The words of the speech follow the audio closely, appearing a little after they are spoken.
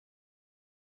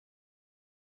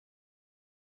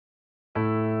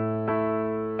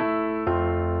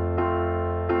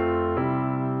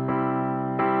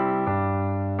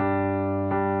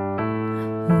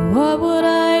What would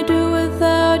I do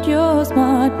without your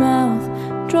smart mouth,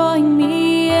 drawing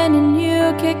me in and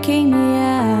you kicking me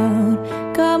out?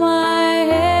 Got my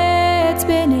head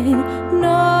spinning,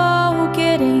 no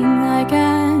kidding, I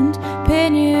can't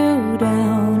pin you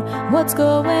down. What's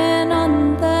going on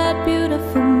in that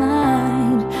beautiful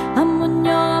mind? I'm on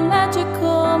your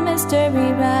magical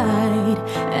mystery ride,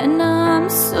 and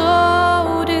I'm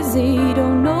so dizzy,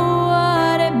 don't know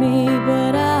what it means,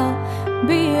 but I'll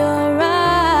be alright.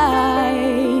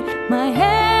 My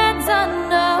head's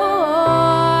underwater,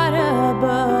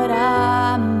 but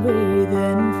I'm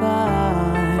breathing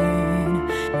fine.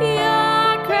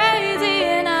 You're crazy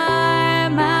and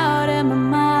I'm out of my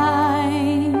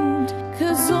mind,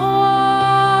 'cause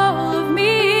all of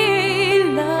me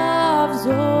loves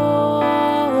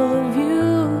all of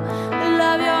you.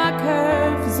 Love your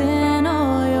curves and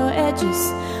all your edges,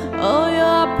 all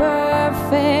your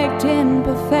perfect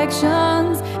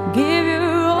imperfections. Give your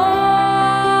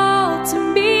all to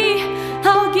me,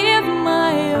 I'll give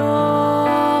my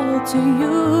all to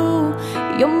you.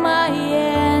 You're my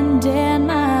end and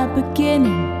my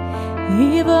beginning,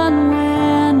 even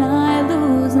when I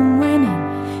lose I'm winning,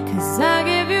 'cause I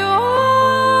give you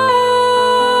all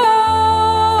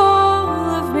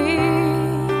of me,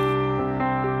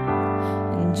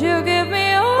 and you give me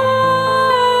all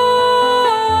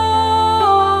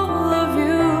of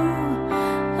you,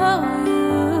 oh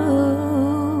you.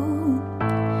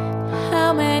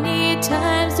 How many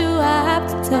times do I have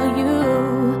to tell you,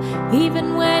 even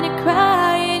when you're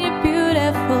crying you're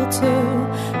beautiful too?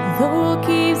 The world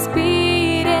keeps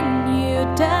beating you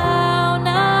down,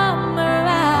 I'm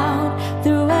around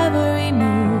through every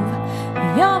move.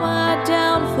 You're my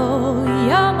downfall,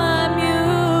 you're my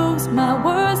muse, my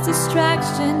worst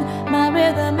distraction, my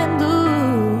rhythm and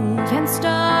blues. Can't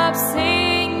stop singing.